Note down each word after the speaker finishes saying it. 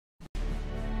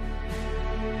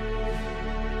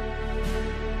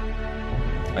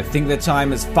I think the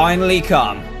time has finally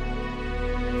come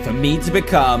for me to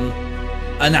become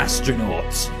an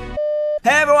astronaut. Hey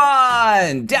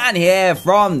everyone, Dan here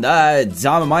from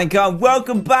TheDiamondMinecart.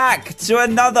 Welcome back to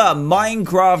another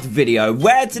Minecraft video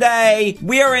where today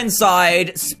we are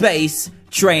inside space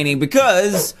training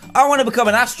because I want to become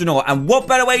an astronaut, and what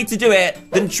better way to do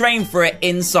it than train for it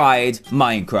inside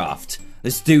Minecraft.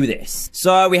 Let's do this.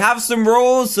 So we have some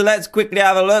rules, so let's quickly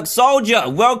have a look. Soldier,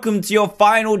 welcome to your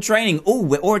final training. Oh,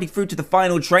 we're already through to the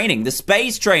final training, the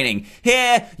space training.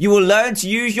 Here, you will learn to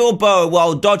use your bow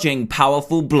while dodging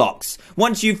powerful blocks.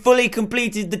 Once you've fully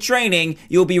completed the training,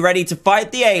 you'll be ready to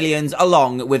fight the aliens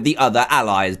along with the other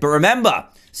allies. But remember,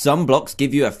 some blocks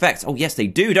give you effects. Oh, yes, they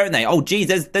do, don't they? Oh, geez,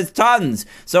 there's tons.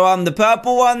 So, the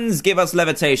purple ones give us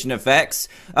levitation effects.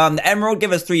 The emerald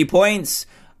give us 3 points.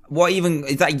 What even,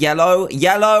 is that yellow?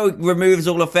 Yellow removes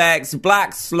all effects.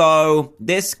 Black, slow.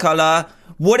 This color.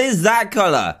 What is that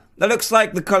color? That looks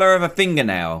like the color of a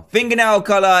fingernail. Fingernail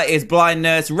color is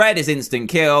blindness. Red is instant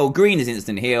kill. Green is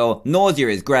instant heal. Nausea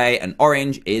is gray. And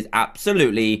orange is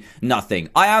absolutely nothing.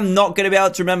 I am not going to be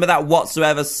able to remember that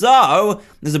whatsoever. So,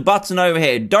 there's a button over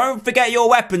here. Don't forget your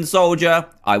weapon, soldier.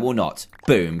 I will not.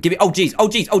 Boom. Give me, oh, geez. Oh,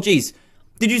 geez. Oh, geez.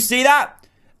 Did you see that?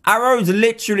 Arrows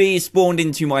literally spawned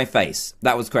into my face.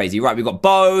 That was crazy. Right, we've got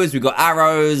bows, we've got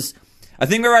arrows. I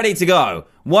think we're ready to go.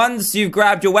 Once you've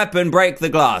grabbed your weapon, break the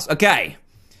glass. Okay,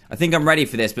 I think I'm ready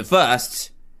for this, but first,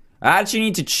 I actually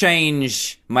need to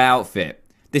change my outfit.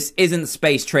 This isn't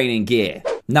space training gear.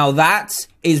 Now that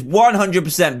is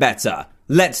 100% better.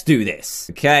 Let's do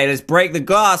this. Okay, let's break the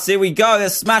glass. Here we go.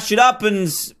 Let's smash it up.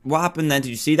 And what happened then? Did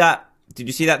you see that? Did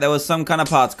you see that? There was some kind of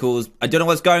particles. I don't know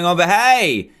what's going on, but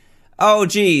hey! Oh,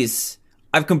 geez.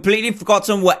 I've completely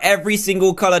forgotten what every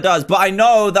single color does, but I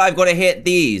know that I've got to hit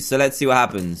these. So let's see what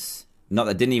happens. No,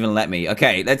 that didn't even let me.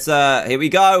 Okay, let's, here we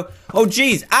go. Oh,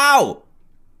 geez. Ow!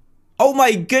 Oh,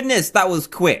 my goodness. That was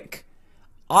quick.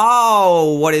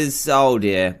 Oh, oh,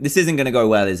 dear. This isn't going to go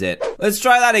well, is it? Let's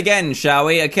try that again, shall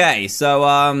we? Okay, so,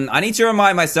 I need to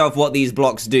remind myself what these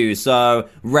blocks do. So,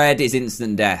 red is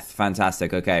instant death.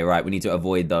 Fantastic. Okay, right. We need to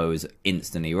avoid those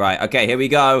instantly. Right. Okay, here we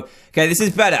go. Okay, this is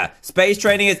better. Space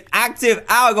training is active.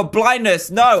 Ow, I got blindness.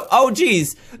 No. Oh,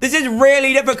 geez. This is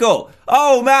really difficult.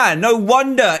 Oh, man. No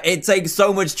wonder it takes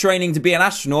so much training to be an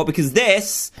astronaut, because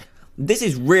this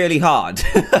is really hard.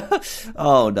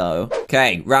 Oh, no.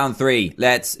 Okay, round 3.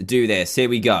 Let's do this. Here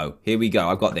we go. Here we go.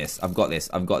 I've got this. I've got this.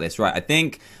 I've got this. Right, I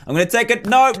think I'm going to take it.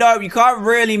 No, you can't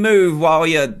really move while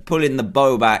you're pulling the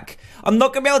bow back. I'm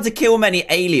not going to be able to kill many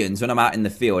aliens when I'm out in the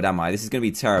field, am I? This is going to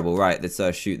be terrible. Right, let's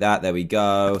shoot that. There we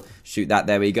go. Shoot that.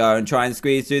 There we go. And try and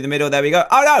squeeze through the middle. There we go.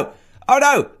 Oh, no. Oh,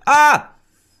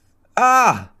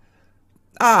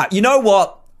 no. You know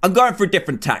what? I'm going for a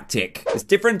different tactic. This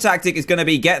different tactic is going to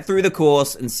be get through the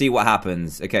course and see what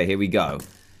happens. Okay, here we go.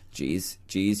 Jeez.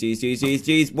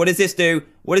 What does this do?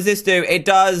 What does this do? It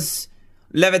does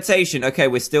levitation. Okay,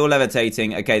 we're still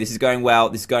levitating. Okay, this is going well.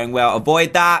 This is going well.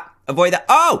 Avoid that. Avoid that.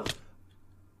 Oh!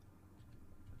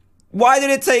 Why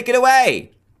did it take it away?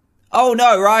 Oh,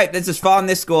 no, right. Let's just farm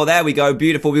this score. There we go.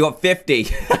 Beautiful. We got 50.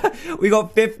 We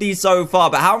got 50 so far.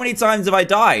 But how many times have I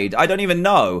died? I don't even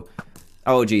know.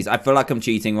 Oh, geez. I feel like I'm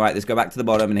cheating. Right, let's go back to the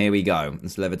bottom, and here we go.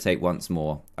 Let's levitate once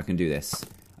more. I can do this.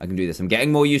 I can do this. I'm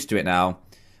getting more used to it now.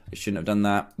 I shouldn't have done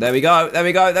that. There we go. There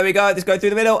we go. There we go. Let's go through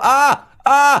the middle.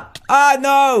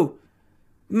 No!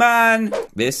 Man.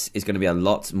 This is going to be a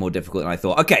lot more difficult than I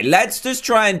thought. Okay, let's just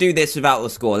try and do this without the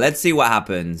score. Let's see what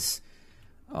happens.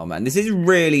 Oh, man. This is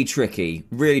really tricky.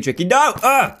 Really tricky. No!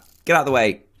 Get out of the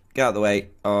way. Get out of the way.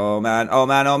 Oh, man. Oh,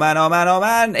 man. Oh, man. Oh, man. Oh,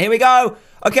 man. Here we go.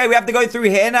 Okay, we have to go through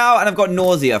here now, and I've got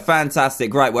nausea.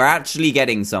 Fantastic. Right, we're actually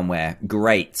getting somewhere.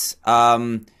 Great.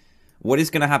 What is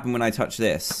going to happen when I touch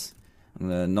this? I'm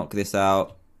going to knock this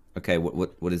out. Okay,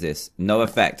 what is this? No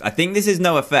effect. I think this is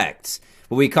no effect.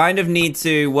 But we kind of need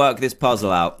to work this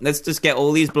puzzle out. Let's just get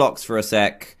all these blocks for a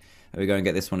sec. There we go, and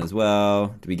get this one as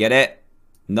well. Did we get it?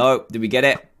 No. Did we get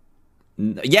it?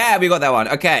 Yeah, we got that one.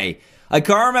 Okay. I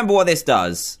can't remember what this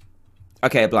does.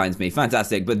 Okay, it blinds me.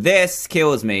 Fantastic. But this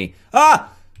kills me.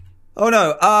 Ah! Oh,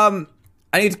 no.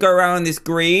 I need to go around this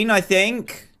green, I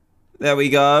think. There we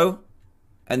go.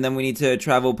 And then we need to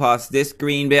travel past this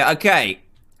green bit. Okay.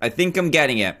 I think I'm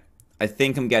getting it. I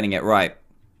think I'm getting it. Right.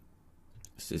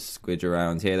 Let's just squidge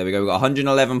around here. There we go. We've got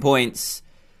 111 points.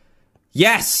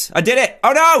 Yes! I did it!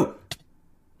 Oh, no!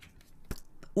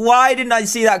 Why didn't I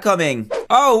see that coming?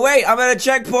 Oh, wait, I'm at a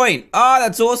checkpoint. Oh,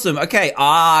 that's awesome. Okay,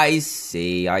 I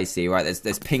see. Right,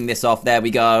 let's ping this off. There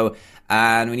we go.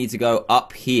 And we need to go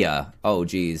up here. Oh,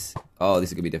 geez. Oh,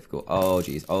 this is going to be difficult. Oh,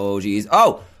 geez.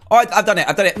 Oh, I've done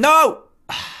it. No!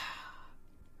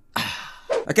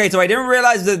 Okay, so I didn't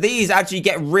realize that these actually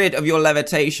get rid of your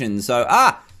levitation. So,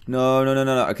 no.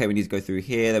 Okay, we need to go through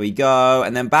here. There we go.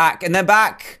 And then back, and then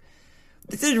back.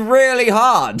 This is really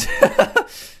hard.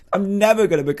 I'm never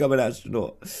going to become an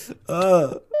astronaut.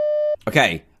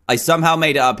 Okay, I somehow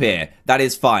made it up here. That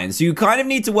is fine. So you kind of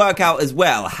need to work out as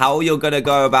well how you're going to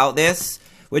go about this,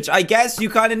 which I guess you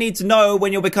kind of need to know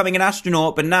when you're becoming an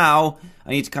astronaut. But now I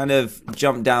need to kind of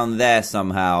jump down there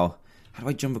somehow. How do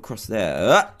I jump across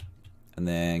there? And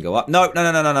then go up. No.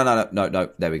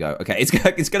 There we go. Okay, it's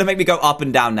going to make me go up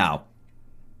and down now.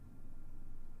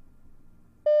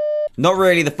 Not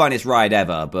really the funnest ride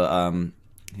ever, but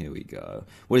here we go.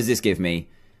 What does this give me?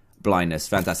 Blindness.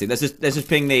 Fantastic. Let's just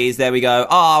ping these. There we go.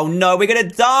 Oh no, we're gonna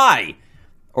die.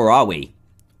 Or are we?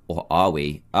 Let's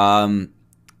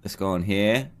go on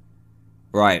here.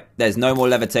 Right. There's no more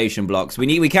levitation blocks.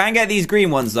 We can get these green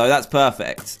ones though. That's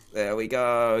perfect. There we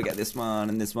go. Get this one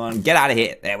and this one. Get out of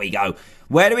here. There we go.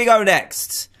 Where do we go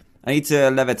next? I need to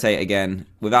levitate again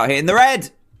without hitting the red.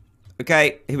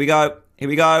 Okay. Here we go.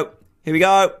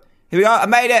 I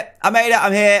made it. I'm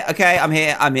here. Okay, I'm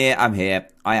here.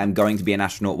 I am going to be an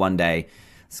astronaut one day.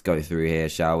 Let's go through here,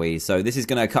 shall we? So this is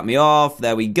going to cut me off.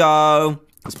 There we go.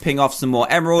 Let's ping off some more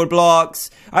emerald blocks.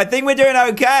 I think we're doing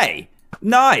okay.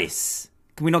 Nice.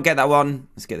 Can we not get that one?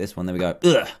 Let's get this one. There we go.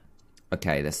 Ugh.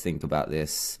 Okay, let's think about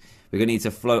this. We're going to need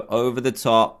to float over the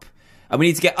top. And we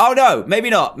need to get... Oh, no. Maybe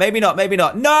not. No. I'm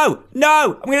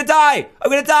going to die.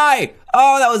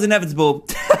 Oh, that was inevitable.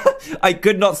 I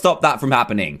could not stop that from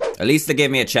happening. At least they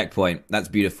gave me a checkpoint. That's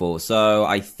beautiful. So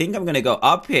I think I'm going to go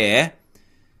up here.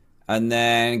 And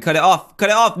then cut it off.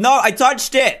 No, I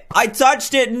touched it.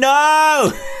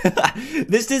 No.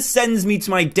 This just sends me to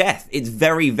my death. It's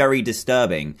very, very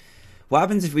disturbing. What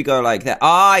happens if we go like that? Oh,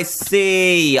 I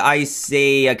see.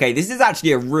 Okay, this is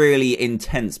actually a really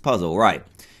intense puzzle. Right.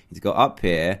 Need to go up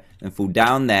here and fall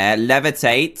down there.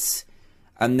 Levitate.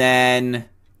 And then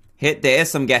hit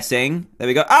this, I'm guessing. There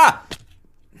we go.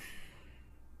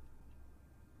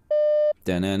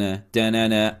 Da-na-na.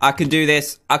 I can do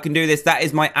this. That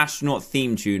is my astronaut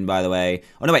theme tune, by the way.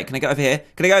 Oh, no, wait. Can I go over here?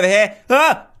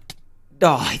 Oh,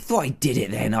 I thought I did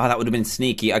it then. Oh, that would have been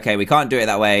sneaky. Okay, we can't do it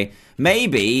that way.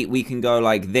 Maybe we can go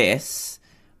like this.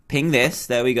 Ping this.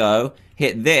 There we go.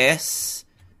 Hit this.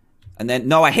 And then,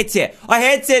 no, I hit it.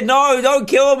 No, don't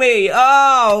kill me.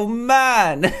 Oh,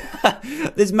 man.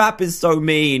 This map is so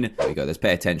mean. There we go. Let's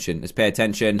pay attention.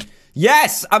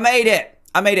 Yes, I made it.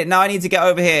 Now I need to get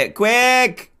over here.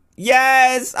 Quick.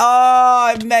 Yes.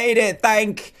 Oh, I made it.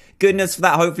 Thank goodness for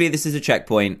that. Hopefully this is a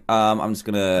checkpoint. I'm just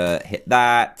going to hit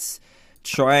that.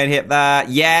 Try and hit that.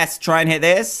 Yes. Try and hit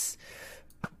this.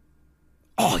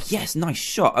 Oh, yes. Nice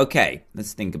shot. Okay.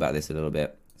 Let's think about this a little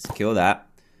bit. Let's kill that.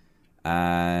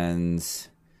 And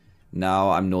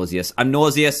now I'm nauseous.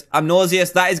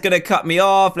 That is going to cut me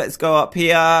off. Let's go up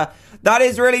here. That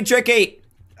is really tricky.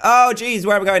 Oh, geez.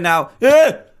 Where are we going now?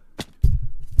 Oh,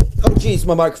 geez.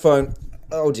 My microphone.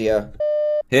 Oh, dear.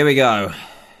 Here we go.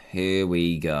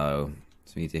 So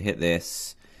we need to hit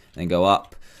this. Then go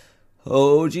up.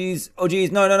 Oh, geez.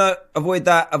 No. Avoid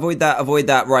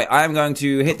that. Right. I am going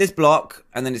to hit this block.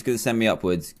 And then it's going to send me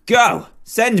upwards. Go.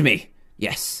 Send me.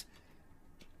 Yes.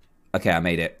 Okay, I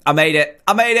made it. Oh,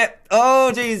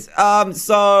 jeez.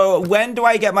 So when do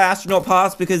I get my astronaut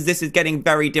pass? Because this is getting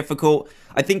very difficult.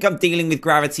 I think I'm dealing with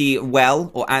gravity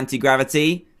well, or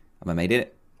anti-gravity. Have I made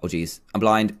it? Oh, jeez. I'm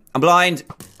blind.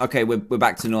 Okay, we're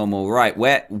back to normal. Right,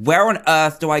 where on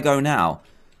earth do I go now?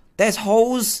 There's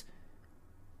holes.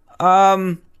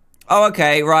 Oh,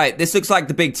 okay, right. This looks like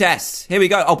the big test. Here we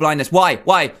go. Oh, blindness. Why?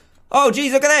 Oh,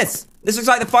 jeez, look at this. This looks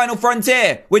like the final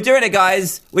frontier. We're doing it,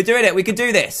 guys. We can do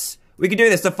this.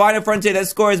 The final frontier. Let's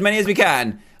score as many as we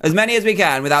can.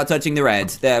 Without touching the red.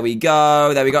 There we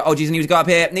go. Oh, geez, I need to go up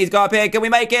here. Can we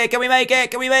make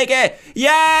it?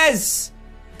 Yes!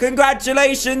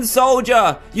 Congratulations,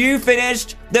 soldier. You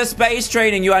finished the space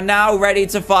training. You are now ready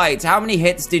to fight. How many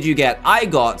hits did you get? I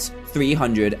got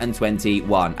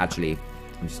 321. Actually,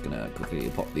 I'm just gonna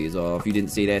quickly pop these off. You didn't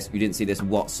see this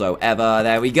whatsoever.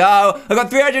 There we go. I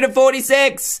got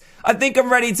 346. I think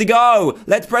I'm ready to go.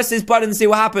 Let's press this button and see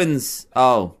what happens.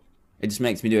 Oh, it just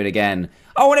makes me do it again.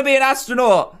 I want to be an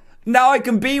astronaut. Now I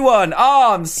can be one.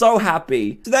 Oh, I'm so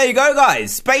happy. So there you go,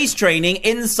 guys. Space training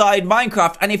inside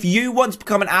Minecraft. And if you want to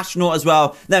become an astronaut as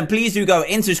well, then please do go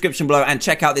into the description below and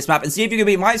check out this map and see if you can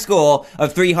beat my score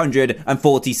of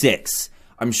 346.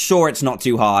 I'm sure it's not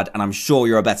too hard, and I'm sure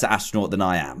you're a better astronaut than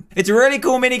I am. It's a really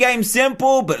cool minigame,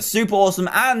 simple, but super awesome,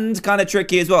 and kind of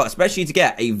tricky as well, especially to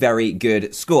get a very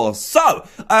good score. So,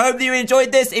 I hope that you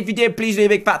enjoyed this. If you did, please leave a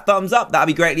big fat thumbs up. That'd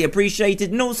be greatly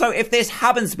appreciated. And also, if this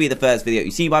happens to be the first video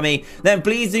you see by me, then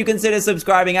please do consider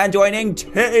subscribing and joining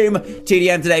Team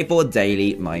TDM today for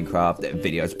daily Minecraft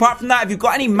videos. Apart from that, if you've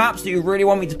got any maps that you really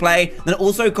want me to play, then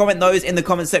also comment those in the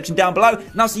comment section down below,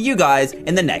 and I'll see you guys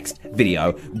in the next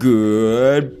video.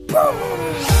 Goodbye.